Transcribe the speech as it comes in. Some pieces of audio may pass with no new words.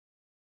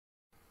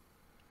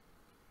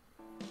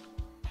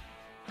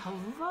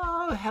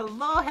Hello,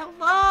 hello,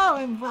 hello,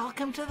 and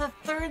welcome to the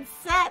third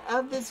set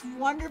of this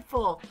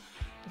wonderful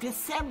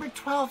December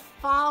 12th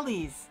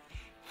Follies.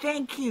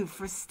 Thank you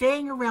for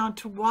staying around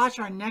to watch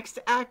our next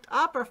act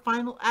up, our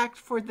final act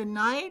for the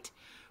night,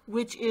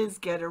 which is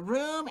Get a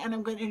Room, and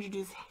I'm going to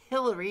introduce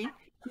Hillary,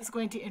 who's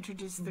going to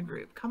introduce the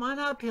group. Come on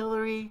up,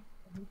 Hillary.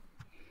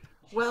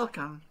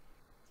 Welcome.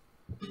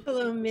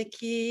 Hello,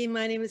 Mickey.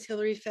 My name is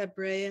Hillary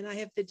Fabre, and I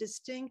have the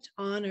distinct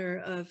honor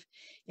of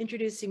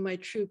introducing my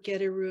troupe,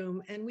 Get a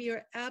Room, and we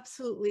are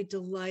absolutely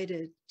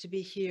delighted to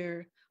be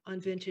here on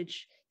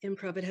Vintage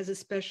Improv. It has a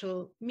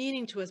special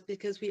meaning to us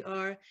because we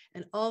are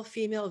an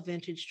all-female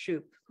vintage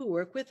troupe who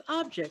work with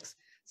objects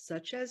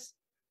such as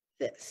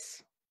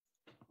this,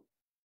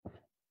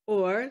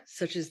 or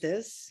such as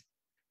this.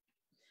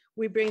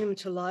 We bring them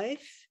to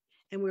life,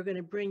 and we're going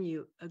to bring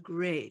you a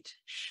great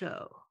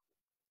show.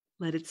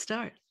 Let it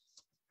start.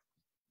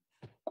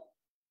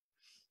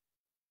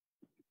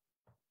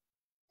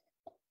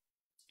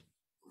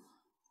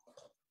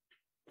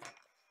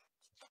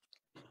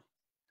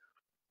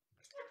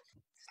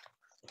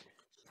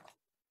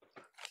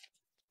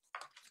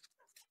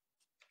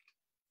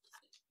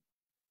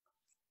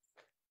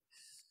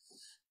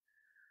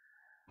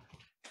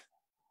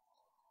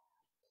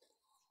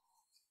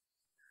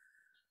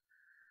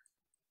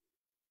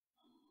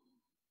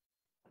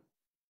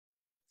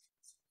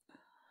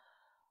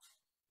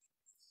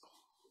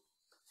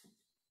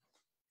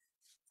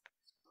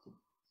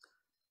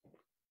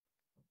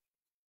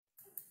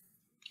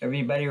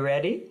 Everybody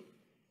ready?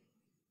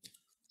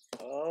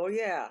 Oh,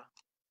 yeah.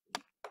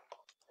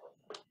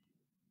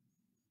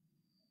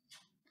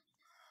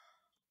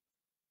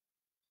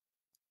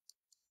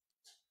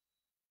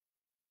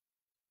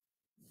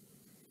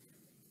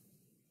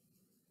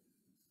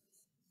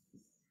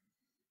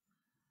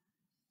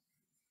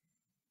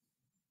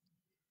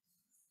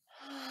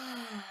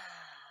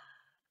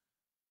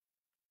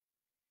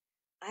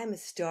 I'm a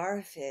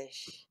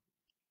starfish.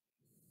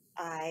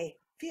 I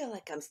feel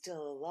like I'm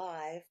still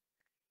alive,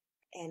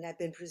 and I've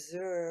been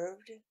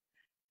preserved,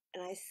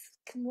 and I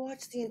can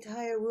watch the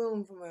entire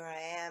room from where I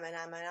am, and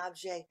I'm an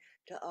object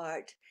to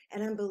art,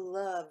 and I'm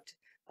beloved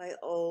by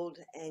old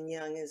and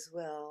young as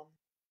well.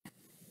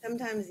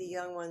 Sometimes the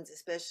young ones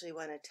especially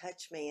want to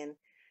touch me, and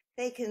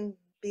they can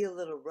be a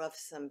little rough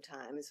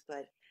sometimes,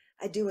 but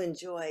I do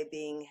enjoy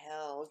being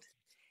held.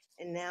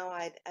 And now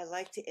I'd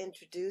like to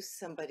introduce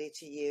somebody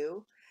to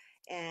you,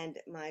 and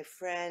my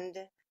friend,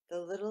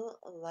 the little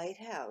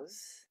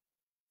lighthouse.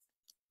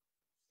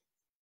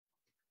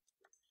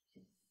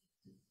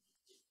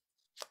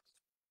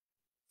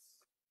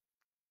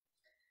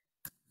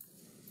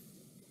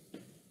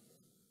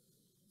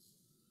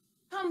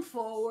 Come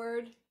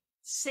forward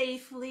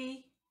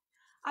safely.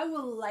 I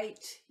will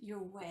light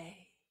your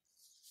way.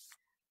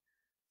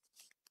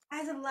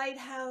 As a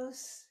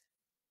lighthouse,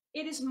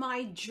 it is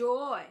my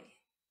joy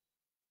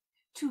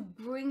to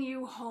bring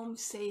you home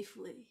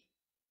safely.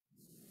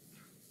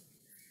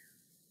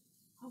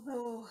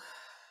 Although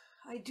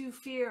I do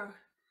fear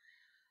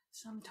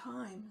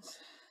sometimes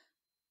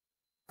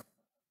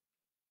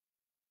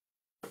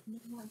no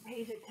one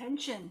pays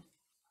attention.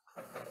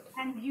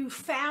 And you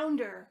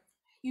founder,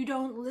 you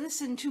don't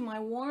listen to my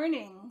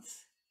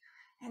warnings.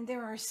 And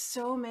there are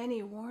so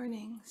many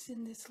warnings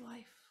in this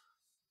life.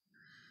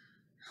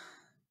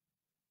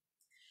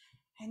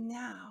 And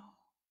now,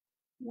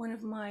 one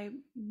of my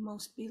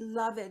most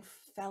beloved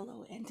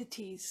fellow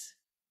entities,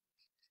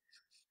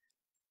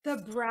 the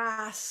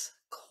brass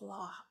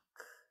clock.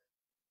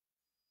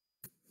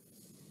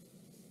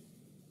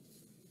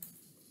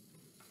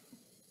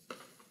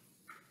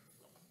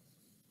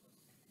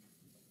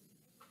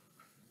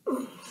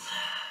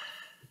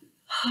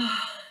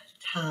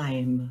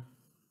 Time.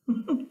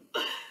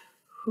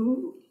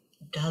 Who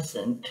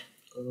doesn't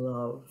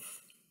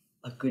love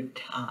a good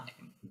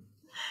time?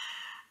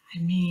 I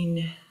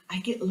mean, I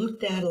get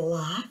looked at a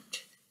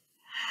lot.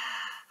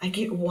 I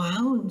get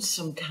wound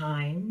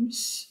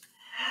sometimes.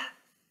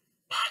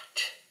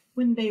 But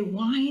when they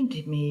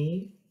wind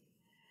me,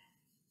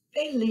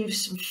 they leave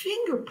some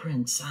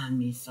fingerprints on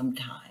me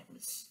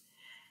sometimes.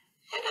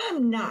 And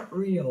I'm not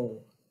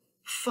real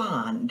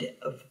fond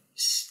of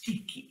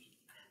sticky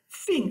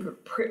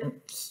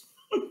fingerprints.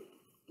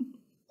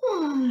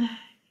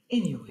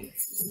 Anyway,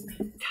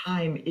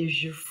 time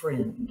is your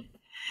friend.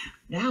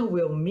 Now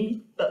we'll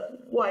meet the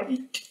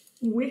white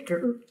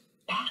wicker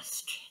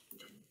basket.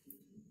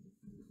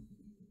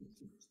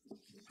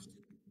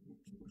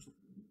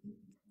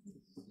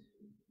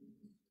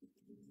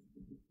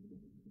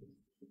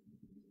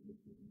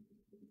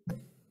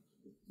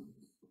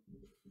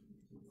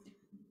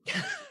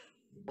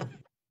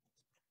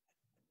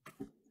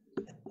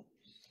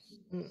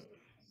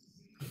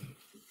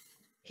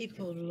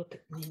 People look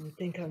at me and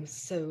think I'm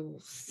so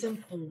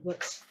simple,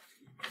 but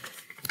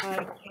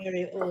I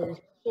carry all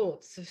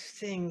sorts of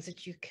things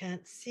that you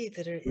can't see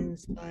that are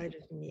inside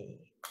of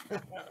me.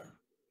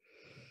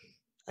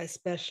 I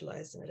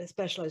specialize in it. I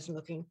specialize in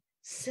looking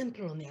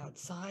simple on the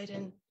outside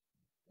and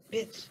a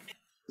bit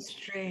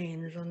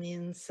strange on the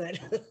inside.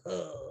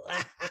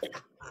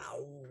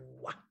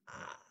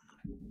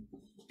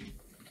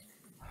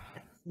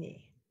 That's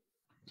me.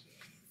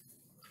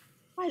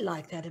 I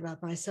like that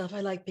about myself.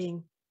 I like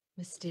being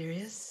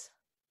mysterious,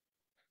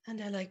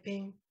 and I like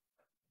being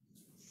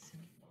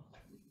simple.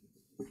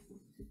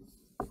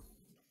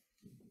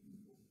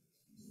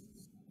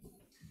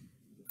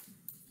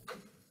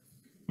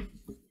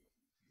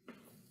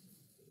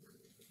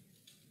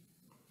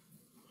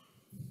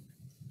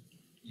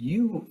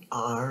 You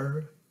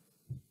are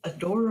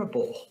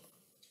adorable.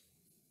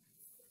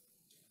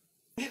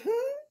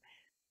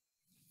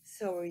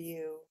 So are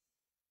you.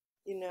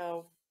 You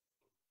know,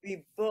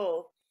 we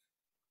both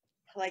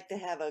like to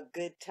have a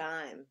good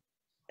time.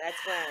 That's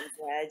why I'm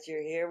glad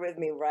you're here with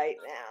me right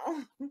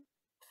now.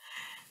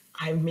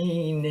 I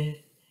mean,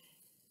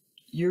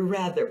 you're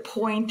rather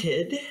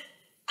pointed,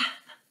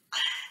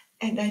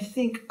 and I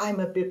think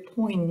I'm a bit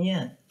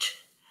poignant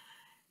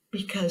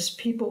because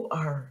people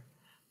are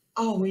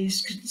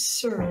always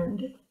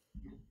concerned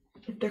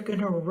that they're going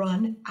to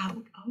run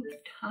out of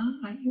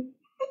time.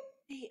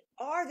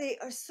 They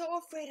are so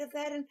afraid of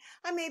that. And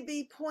I may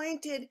be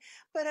pointed,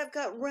 but I've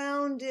got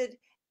rounded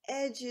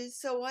edges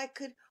so I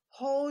could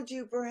hold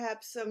you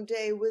perhaps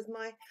someday with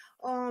my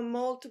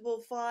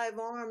multiple 5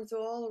 arms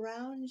all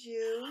around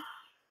you.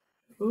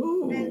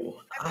 Ooh,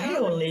 I I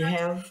promise only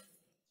have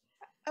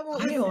I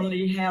won't I let you.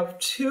 only have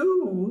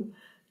two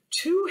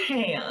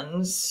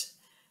hands,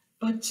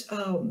 but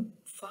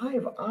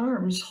 5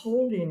 arms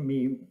holding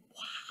me.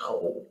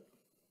 Wow.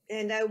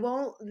 And I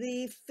won't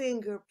leave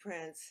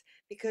fingerprints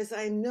because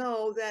I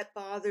know that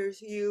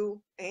bothers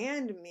you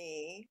and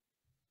me.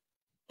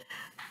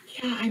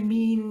 Yeah, I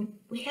mean,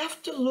 we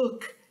have to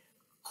look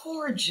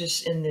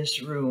gorgeous in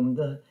this room.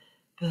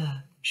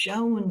 The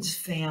Jones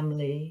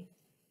family,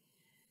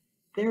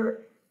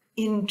 they're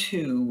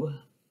into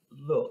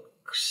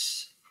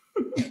looks.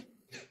 They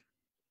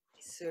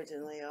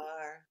certainly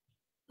are.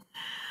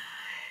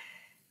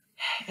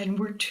 And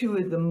we're 2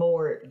 of the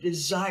more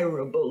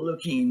desirable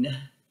looking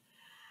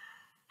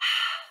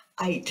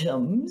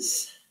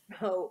items.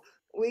 Oh,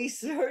 we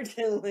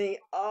certainly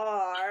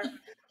are.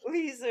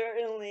 We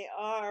certainly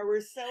are.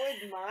 We're so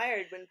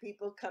admired when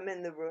people come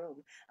in the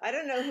room. I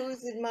don't know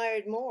who's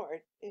admired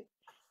more.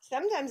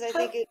 Sometimes I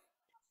think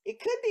it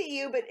could be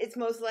you, but it's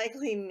most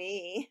likely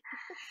me.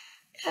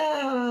 I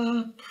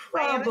am a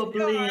star.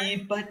 Probably,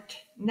 but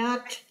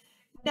not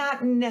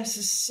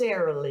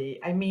necessarily.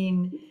 I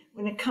mean,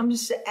 when it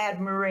comes to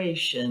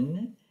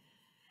admiration,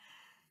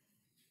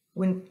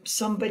 when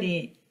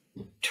somebody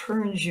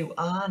turns you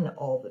on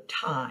all the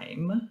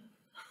time,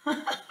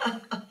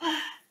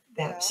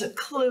 that's a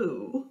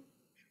clue.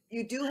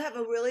 You do have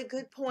a really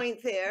good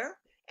point there,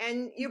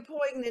 and you're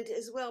poignant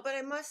as well. But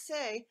I must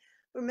say,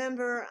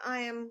 remember, I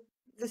am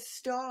the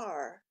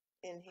star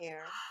in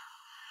here.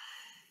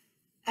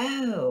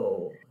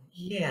 Oh,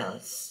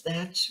 yes,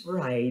 that's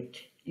right.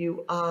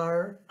 You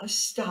are a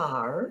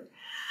star.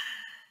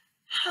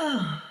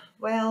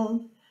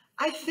 Well,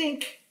 I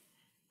think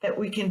that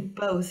we can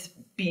both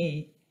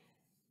be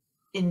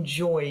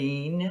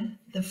enjoying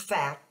the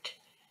fact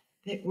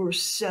that we're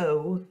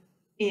so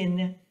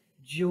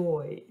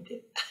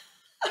enjoyed.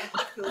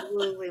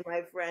 Absolutely,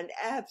 my friend.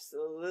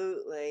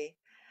 Absolutely.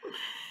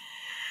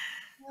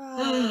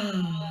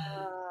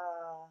 Ah.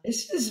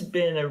 This has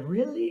been a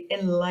really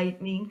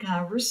enlightening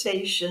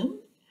conversation,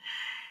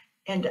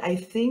 and I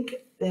think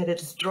that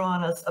it's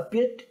drawn us a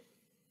bit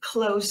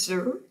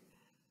closer,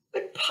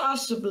 but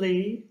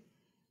possibly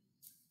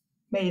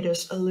made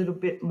us a little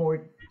bit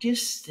more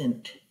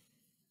distant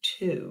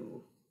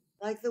too.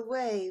 Like the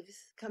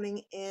waves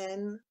coming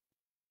in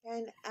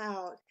and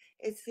out.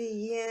 It's the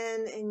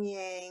yin and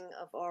yang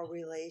of our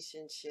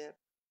relationship.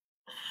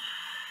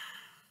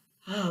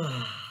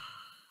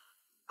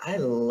 I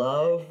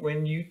love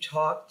when you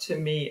talk to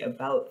me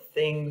about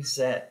things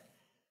that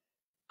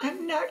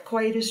I'm not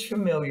quite as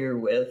familiar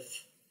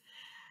with.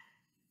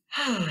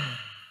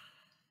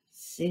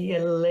 See you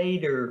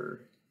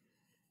later,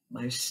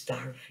 my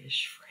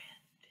starfish friend.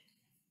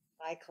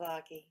 Bye,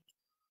 Clocky.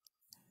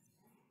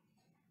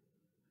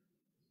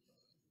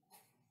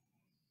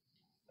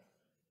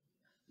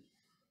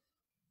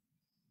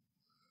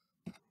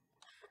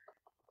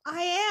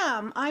 I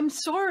am. I'm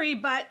sorry,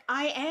 but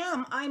I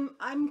am.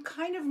 I'm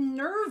kind of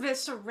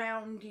nervous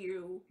around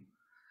you.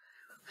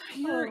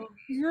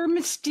 You're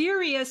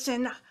mysterious,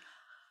 and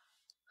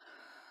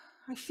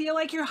I feel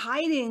like you're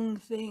hiding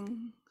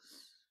things.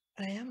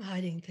 I am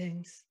hiding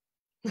things.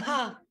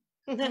 I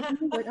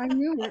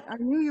knew it. I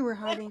knew you were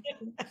hiding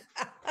things.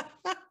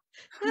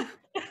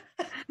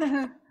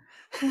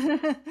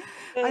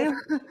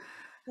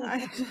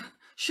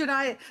 Should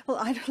I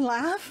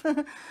laugh?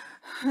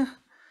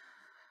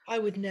 I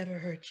would never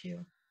hurt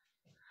you.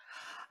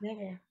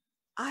 Never.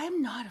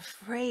 I'm not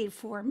afraid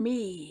for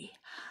me.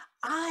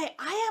 I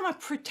am a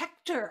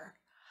protector.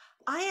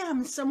 I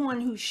am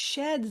someone who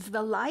sheds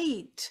the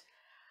light.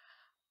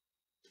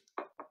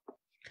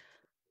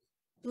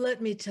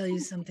 Let me tell you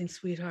something,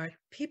 sweetheart.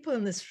 People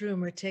in this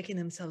room are taking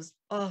themselves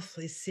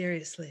awfully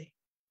seriously.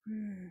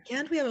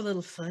 Can't we have a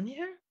little fun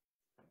here?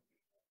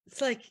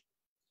 It's like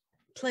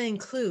playing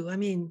Clue. I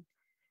mean,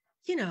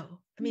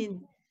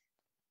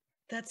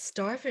 that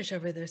starfish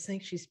over there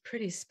thinks she's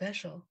pretty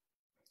special.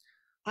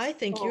 I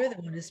think you're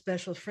the one who's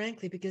special,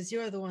 frankly, because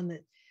you're the one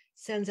that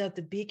sends out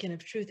the beacon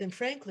of truth. And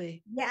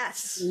frankly,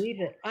 Yes.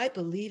 believe it. I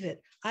believe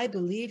it. I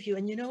believe you.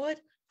 And you know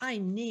what? I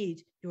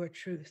need your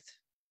truth.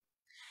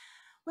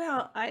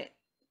 Well,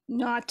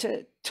 not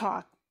to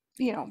talk,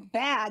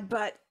 bad,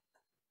 but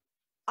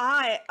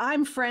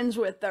I'm friends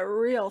with the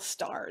real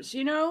stars,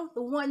 the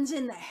ones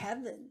in the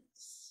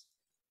heavens.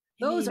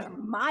 Those are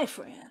my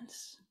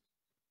friends.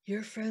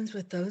 You're friends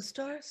with those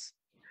stars?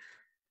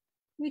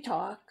 We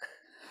talk.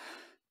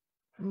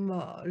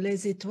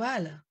 Les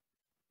étoiles.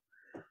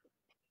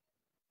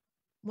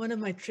 One of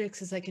my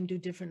tricks is I can do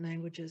different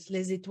languages.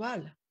 Les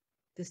étoiles,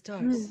 the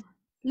stars.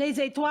 Les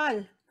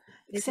étoiles.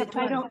 Except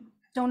étoiles. I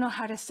don't know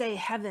how to say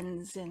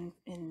heavens in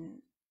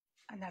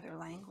another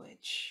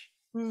language.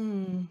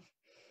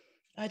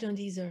 I don't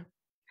either.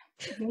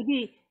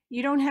 Maybe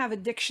you don't have a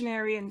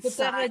dictionary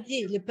inside.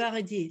 Le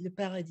paradis.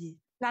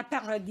 La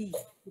paradis.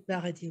 Le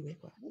paradis, oui.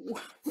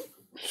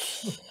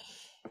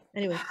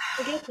 Anyway,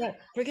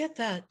 forget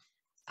that.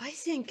 I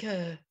think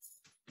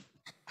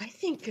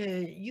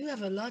you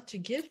have a lot to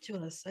give to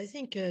us. I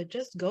think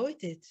just go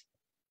with it.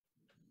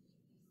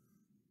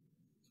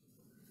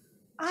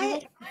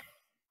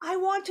 I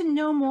want to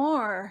know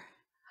more.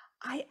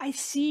 I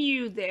see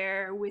you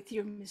there with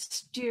your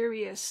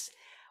mysterious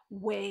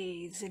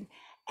ways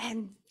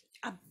and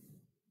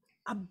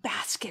a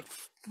basket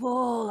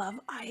full of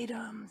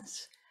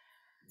items.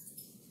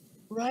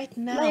 Right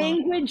now.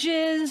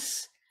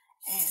 Languages.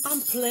 I'm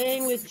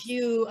playing with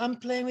you.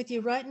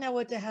 Right now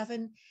what I have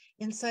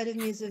inside of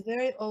me is a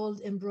very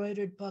old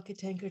embroidered pocket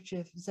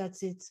handkerchief.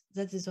 That's it.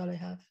 That is all I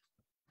have.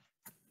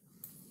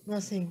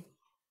 Nothing.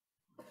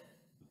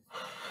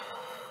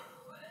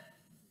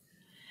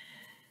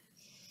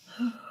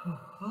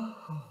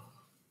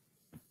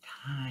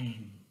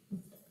 Time.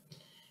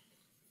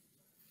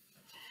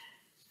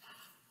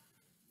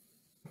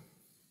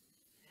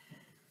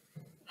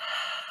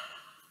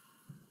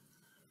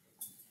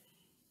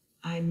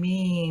 I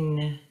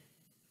mean,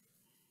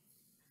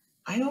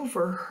 I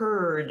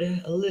overheard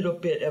a little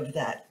bit of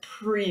that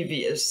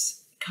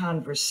previous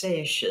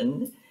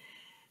conversation,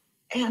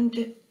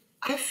 and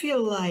I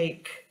feel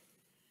like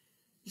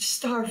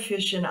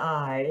Starfish and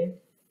I,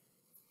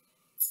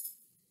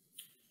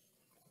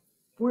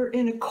 we're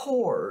in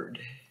accord.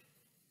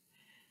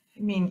 I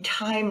mean,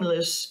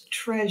 timeless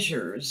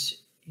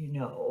treasures,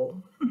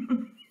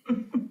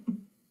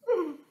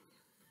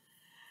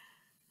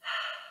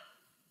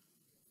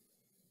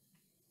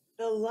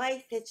 The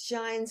light that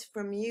shines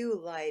from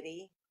you,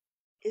 Lighty,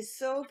 is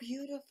so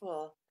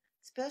beautiful,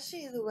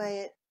 especially the way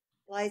it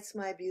lights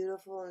my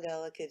beautiful and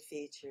delicate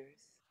features.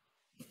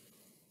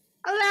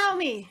 Allow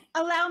me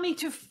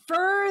to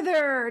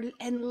further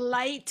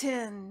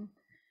enlighten.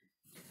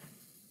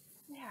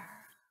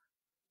 There.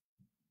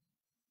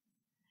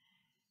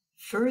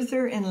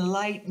 Further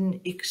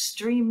enlighten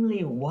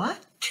extremely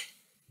what?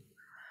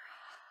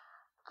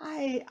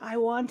 I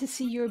want to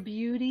see your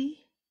beauty.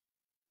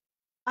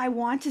 I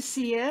want to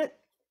see it.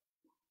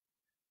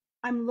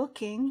 I'm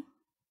looking.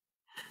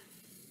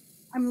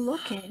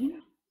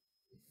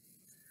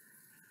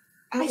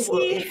 I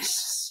see.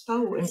 It's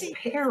so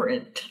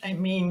apparent. I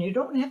mean, you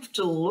don't have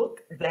to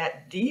look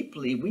that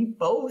deeply. We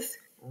both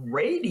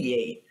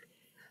radiate.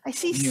 I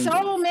see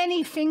so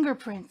many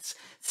fingerprints.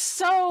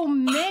 So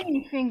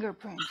many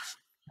fingerprints.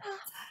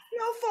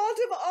 No fault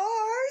of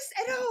ours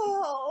at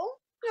all.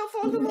 No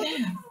fault of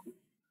ours.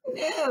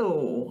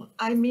 No.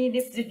 I mean,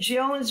 if the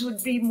Jones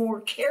would be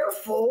more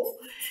careful,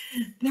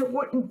 there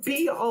wouldn't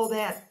be all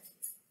that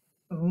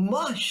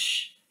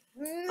mush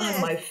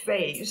on my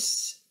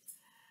face.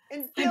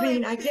 I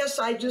mean, I guess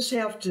I just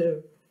have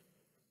to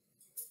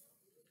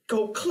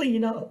go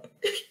clean up.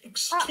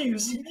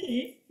 Excuse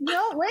me.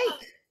 No, wait.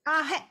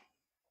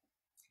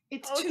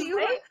 It's too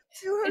late.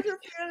 You hurt her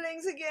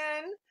feelings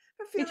again.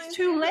 Her feelings. It's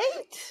too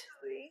late.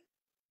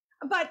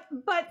 But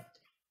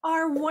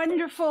our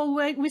wonderful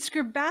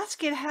whisker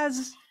basket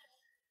has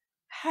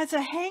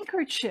a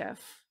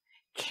handkerchief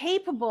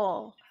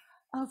capable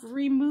of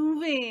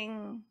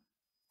removing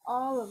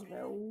all of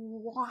the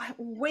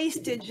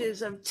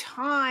wastages of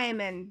time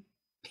and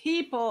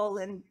people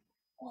and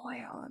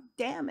oil and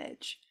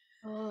damage.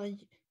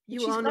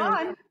 You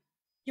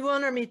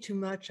honor me too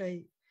much.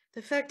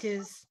 The fact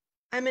is,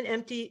 I'm an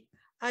empty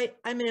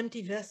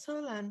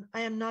vessel, and I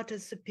am not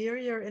as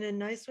superior in a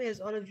nice way as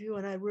all of you.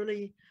 And I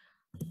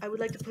would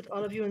like to put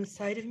all of you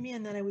inside of me,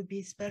 and then I would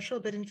be special.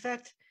 But in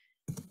fact,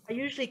 I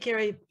usually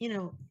carry,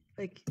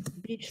 like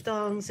beach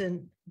thongs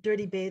and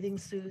dirty bathing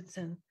suits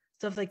and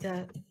stuff like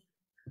that.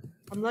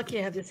 I'm lucky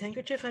I have this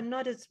handkerchief. I'm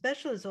not as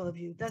special as all of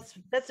you. That's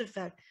a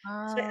fact.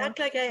 So I act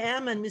like I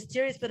am and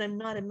mysterious, but I'm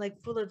not. I'm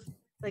like full of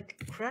like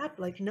crap.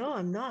 Like, no,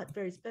 I'm not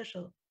very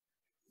special.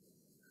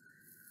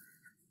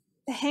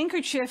 The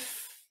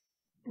handkerchief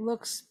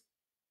looks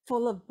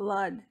full of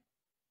blood.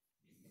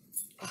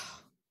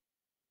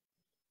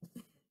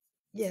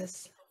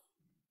 Yes,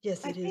 it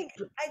is. I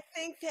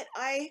think that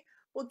I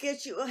We'll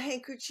get you a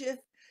handkerchief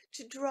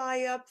to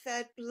dry up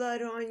that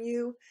blood on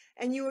you.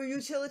 And you are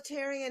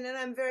utilitarian, and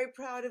I'm very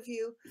proud of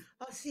you.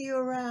 I'll see you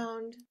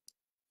around.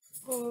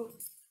 Oh,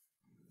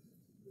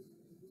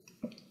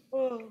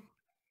 oh.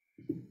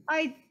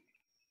 I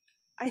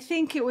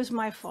think it was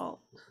my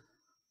fault.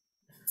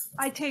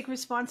 I take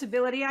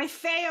responsibility. I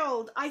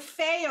failed. I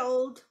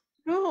failed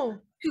No,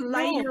 to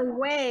light no, your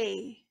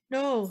way.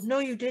 no,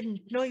 you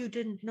didn't. No, you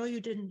didn't. No, you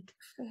didn't.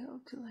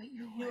 Failed to light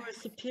your You way. are a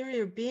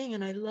superior being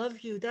and I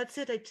love you. That's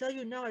it. I tell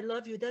you now, I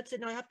love you. That's it.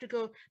 Now I have to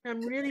go. And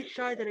I'm really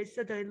shy that I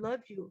said that I love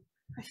you.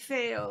 I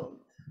failed.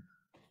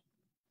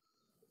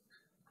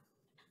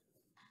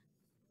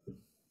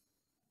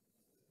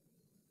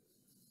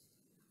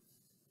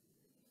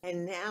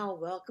 And now,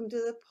 welcome to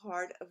the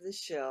part of the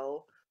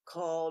show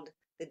called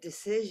The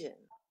Decision.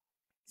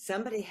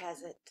 Somebody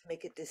has to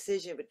make a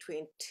decision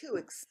between two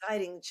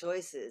exciting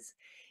choices.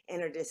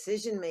 And our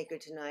decision maker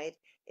tonight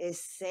is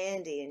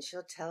Sandy, and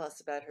she'll tell us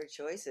about her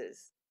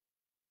choices.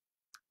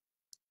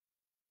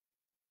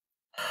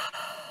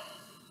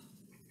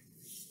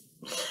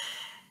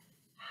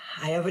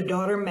 I have a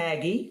daughter,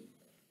 Maggie,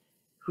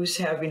 who's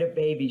having a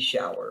baby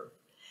shower.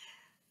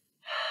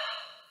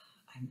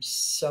 I'm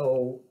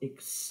so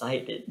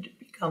excited to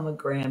become a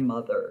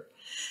grandmother.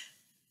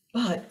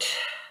 But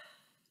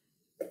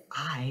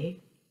I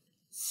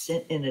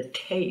sent in a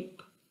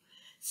tape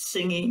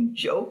singing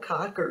Joe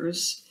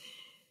Cocker's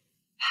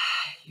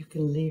 "You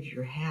Can Leave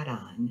Your Hat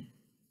On"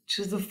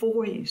 to The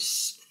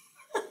Voice.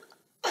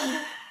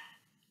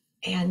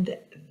 And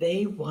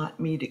they want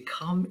me to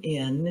come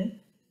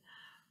in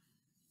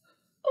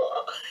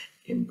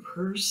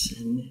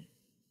person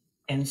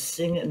and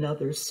sing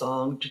another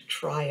song to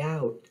try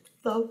out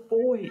The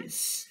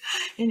Voice.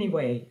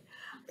 Anyway,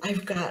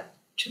 I've got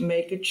to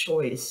make a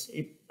choice.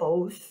 They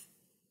both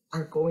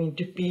are going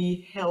to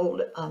be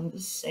held on the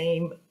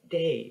same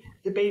day.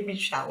 The baby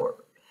shower,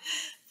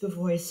 the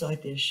voice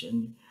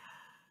audition.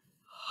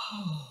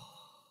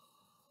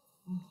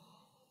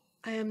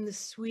 I am the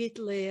sweet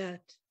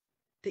layette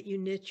that you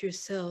knit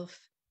yourself,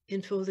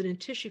 enfolded in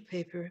tissue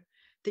paper,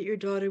 that your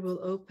daughter will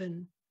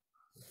open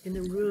in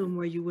the room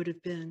where you would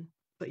have been,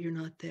 but you're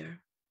not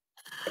there.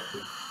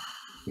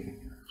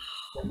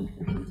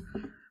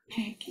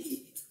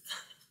 Maggie.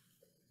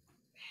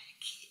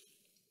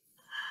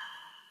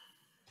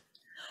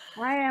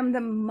 I am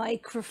the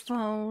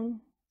microphone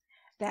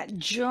that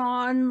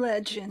John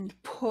Legend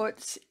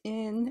puts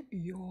in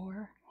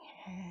your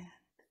hand.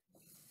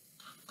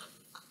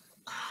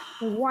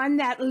 The one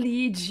that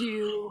leads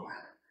you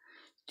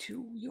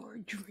to your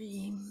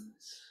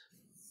dreams.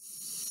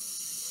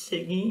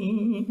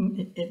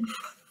 Singing in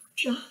front of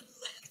John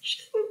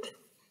Legend.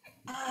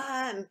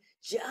 I'm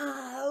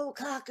Joe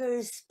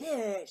Cocker's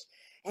spirit,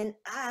 and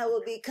I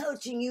will be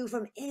coaching you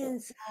from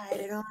inside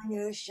and on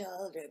your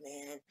shoulder,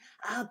 man.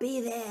 I'll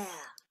be there.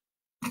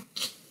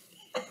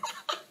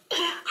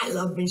 I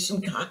love me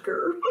some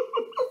Cocker.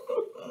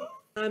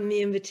 I'm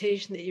the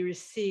invitation that you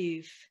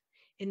receive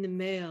in the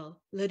mail,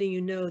 letting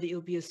you know that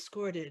you'll be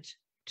escorted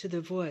to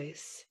The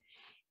Voice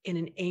in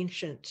an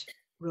ancient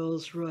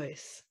Rolls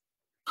Royce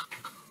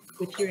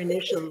with your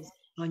initials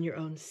on your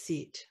own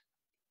seat.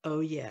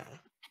 Oh, yeah.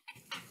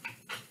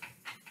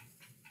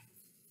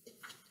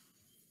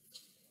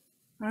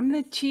 I'm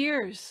the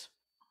tears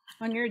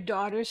on your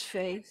daughter's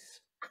face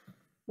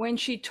when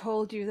she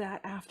told you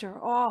that after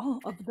all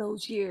of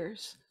those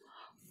years,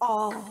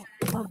 all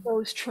of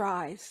those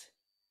tries,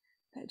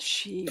 that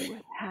she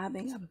was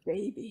having a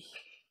baby.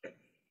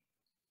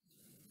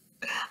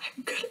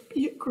 I'm gonna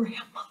be a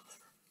grandmother.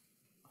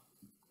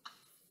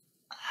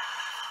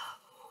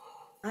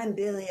 I'm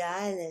Billie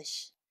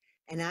Eilish,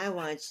 and I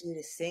want you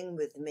to sing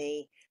with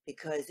me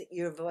because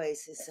your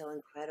voice is so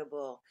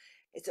incredible.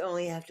 It's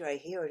only after I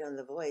hear it on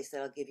The Voice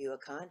that I'll give you a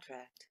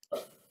contract.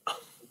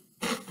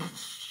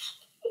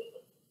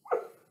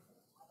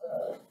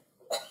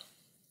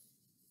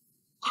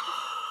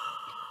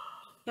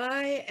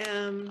 I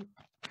am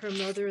her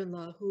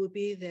mother-in-law who will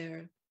be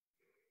there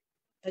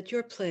at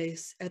your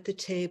place at the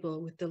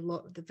table with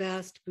the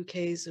vast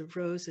bouquets of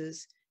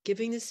roses,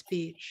 giving the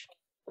speech,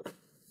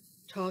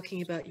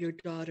 talking about your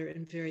daughter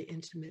in very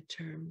intimate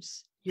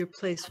terms. Your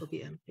place will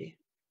be empty.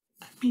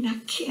 I mean, I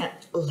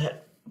can't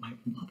let my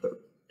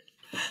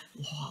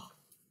mother-in-law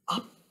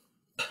up.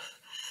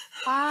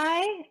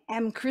 I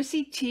am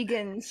Chrissy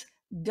Teigen's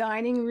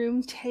dining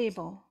room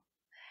table,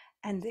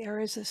 and there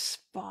is a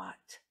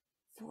spot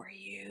for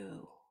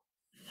you.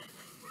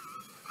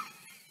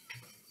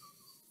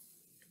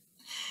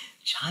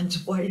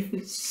 John's wife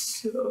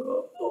is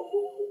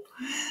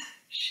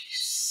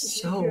she's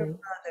so. Your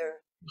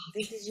mother.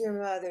 This is your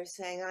mother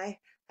saying, I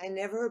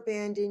never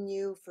abandoned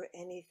you for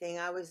anything.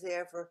 I was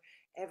there for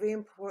every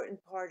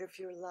important part of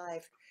your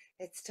life.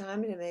 It's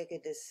time to make a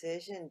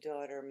decision,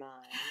 daughter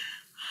mine.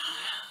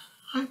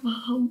 Hi,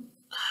 Mom.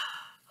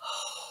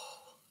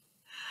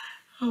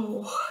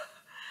 Oh,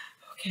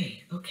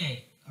 okay,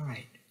 all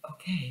right,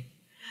 okay.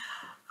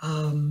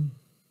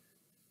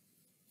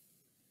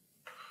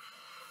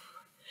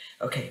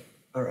 Okay,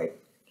 all right.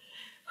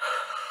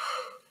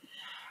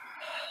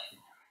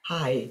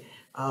 Hi,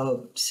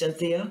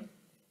 Cynthia.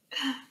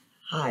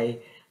 Hi.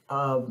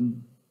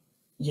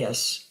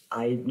 Yes,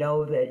 I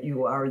know that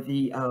you are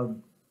the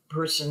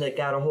person that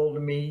got a hold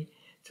of me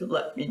to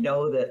let me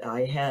know that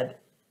I had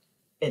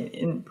an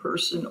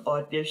in-person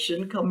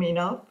audition coming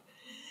up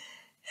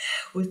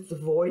with The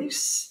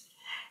Voice.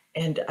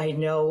 And I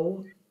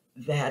know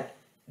that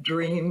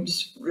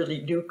dreams really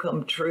do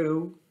come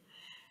true.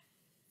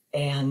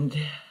 And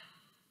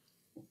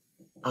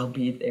I'll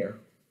be there.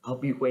 I'll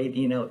be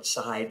waiting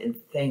outside. And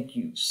thank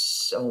you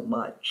so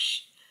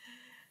much.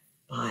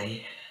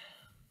 Bye.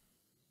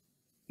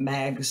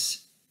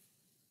 Mags,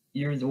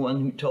 you're the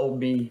one who told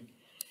me,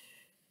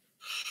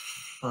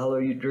 follow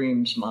your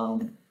dreams,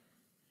 Mom.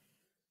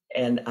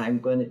 And I'm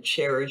going to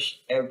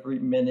cherish every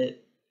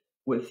minute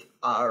with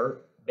our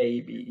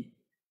baby.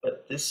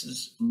 But this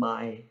is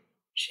my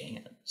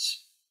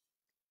chance.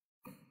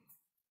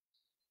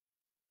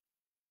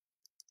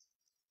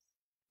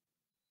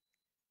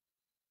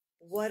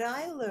 What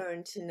I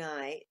learned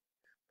tonight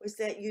was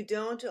that you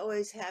don't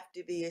always have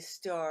to be a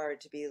star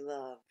to be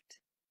loved.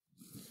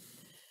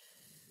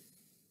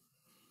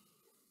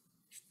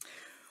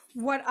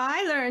 What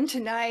I learned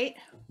tonight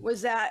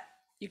was that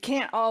you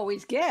can't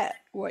always get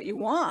what you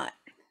want,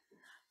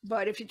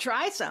 but if you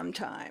try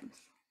sometimes,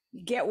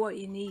 you get what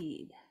you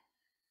need.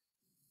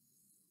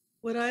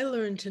 What I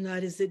learned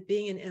tonight is that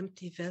being an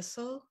empty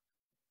vessel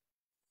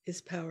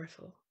is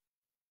powerful.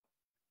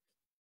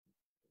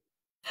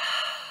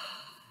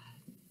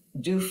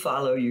 Do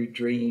follow your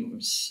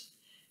dreams,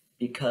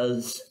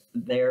 because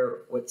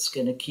they're what's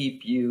going to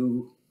keep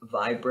you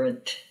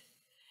vibrant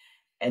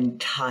and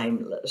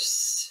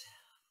timeless.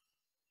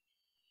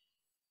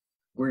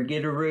 We're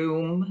Get a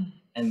Room,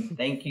 and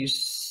thank you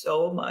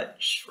so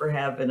much for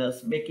having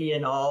us, Mickey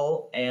and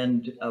all.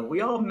 And we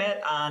all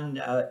met on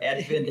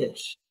at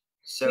Vintage.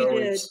 So We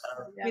did. it's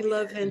We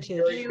love Vintage.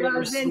 very We love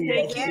bittersweet.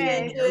 Vintage.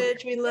 Thank you,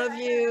 Vintage. We love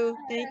you.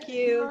 Thank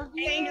you.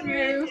 Thank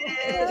you.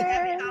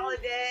 Happy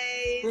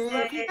holidays.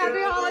 Thank you.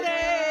 Happy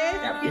holidays.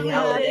 Happy Happy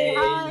holidays.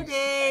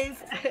 holidays.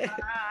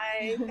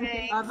 Bye.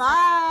 Thanks.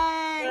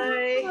 Bye-bye.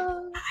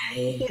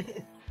 Bye.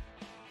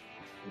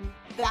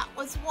 That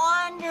was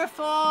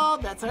wonderful.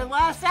 That's our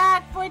last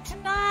act for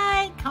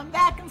tonight. Come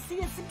back and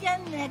see us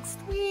again next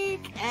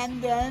week.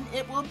 And then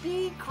it will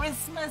be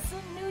Christmas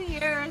and New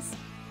Year's.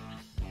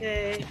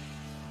 Okay.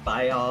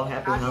 Bye, all.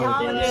 Happy Happy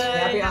holidays. holidays.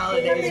 Happy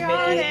holidays, Happy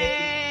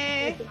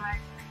Mickey. holidays.